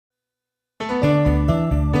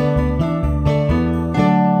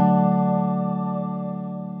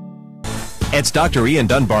It's Dr. Ian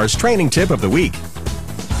Dunbar's training tip of the week.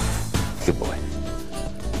 Good boy.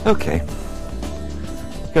 Okay.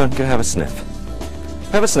 Go on, go have a sniff.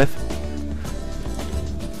 Have a sniff.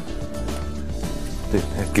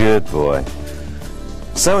 Good boy.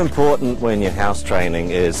 So important when you're house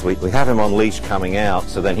training is we have him on leash coming out,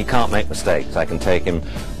 so then he can't make mistakes. I can take him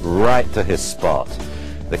right to his spot.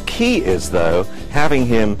 The key is, though, having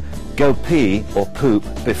him go pee or poop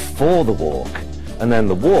before the walk, and then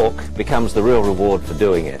the walk becomes the real reward for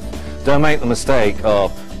doing it. Don't make the mistake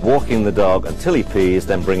of walking the dog until he pees,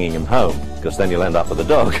 then bringing him home, because then you'll end up with a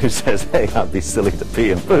dog who says, hey, I'd be silly to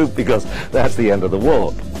pee and poop, because that's the end of the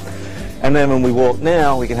walk. And then when we walk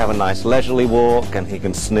now, we can have a nice leisurely walk, and he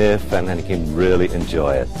can sniff, and then he can really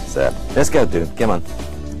enjoy it. So let's go, dude. Come on.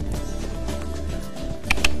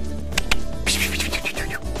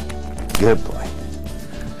 Good boy.